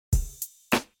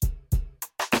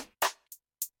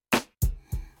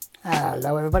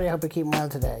Hello everybody, I hope you're keeping well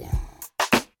today.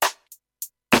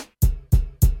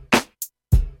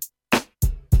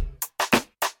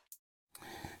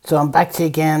 So I'm back to you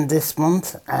again this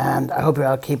month and I hope you're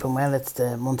all keeping well. It's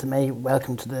the month of May.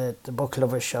 Welcome to the Book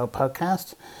Lovers Show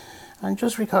podcast. I'm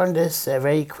just recording this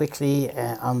very quickly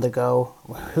on the go.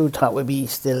 Who thought we'd be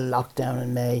still locked down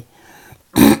in May?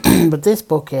 But this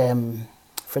book,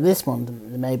 for this month,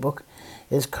 the May book,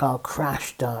 is called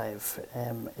Crash Dive.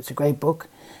 It's a great book.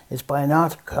 It's by an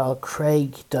author called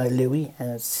Craig Dilouie,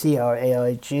 and it's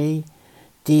Craig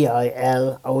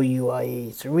Dilouie.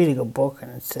 It's a really good book,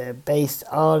 and it's based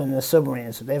all in a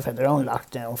submarine, so they've had their own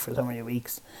lockdown for so many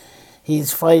weeks.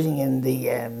 He's fighting in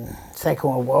the Second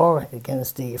World War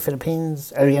against the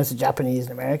Philippines, or against the Japanese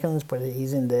and Americans, but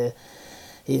he's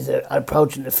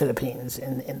approaching the Philippines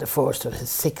in the first of his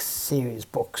 6 series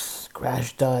books,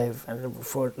 Crash Dive, and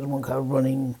there's one called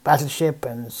Running Battleship,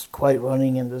 and it's Quiet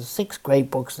Running, and there's 6 great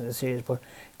books in the series, but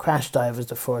Crash Dive is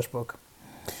the first book.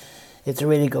 It's a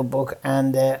really good book,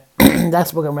 and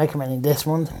that's the book I'm recommending this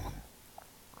month.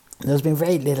 There's been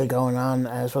very little going on,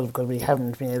 I suppose, because we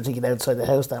haven't been able to get outside the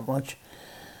house that much,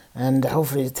 and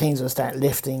hopefully things will start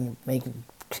lifting,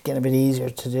 get a bit easier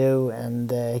to do, and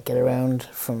get around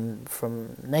from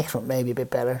next month maybe a bit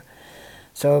better.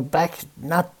 So back,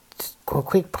 not a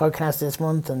quick podcast this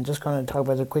month, and just going to talk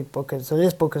about a quick book. So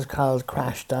this book is called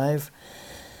Crash Dive.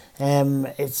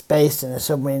 It's based in a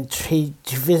submarine. He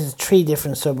visits 3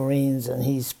 different submarines, and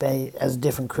he's as a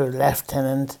different crew: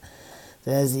 lieutenant,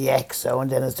 there's the XO, and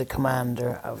then there's the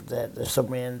commander of the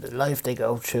submarine. The life they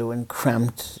go through in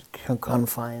cramped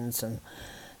confines, and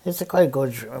it's a quite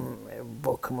good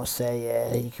book, I must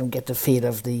say. You can get the feel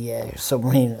of the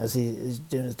submarine as he's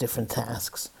doing his different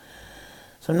tasks.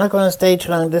 So I'm not going to stay too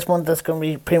long this month. That's going to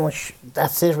be pretty much,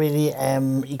 that's it really.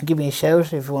 You can give me a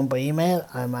shout if you want by email.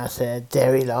 I'm at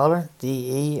Derry Lawler,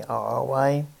 DERRYLAWLOR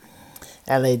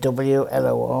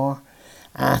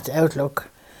at outlook.com.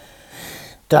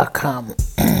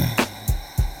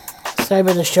 Sorry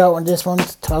about the short one this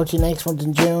month. Talk to you next month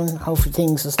in June. Hopefully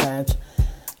things will start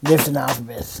lifting off a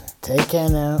bit. Take care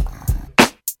now.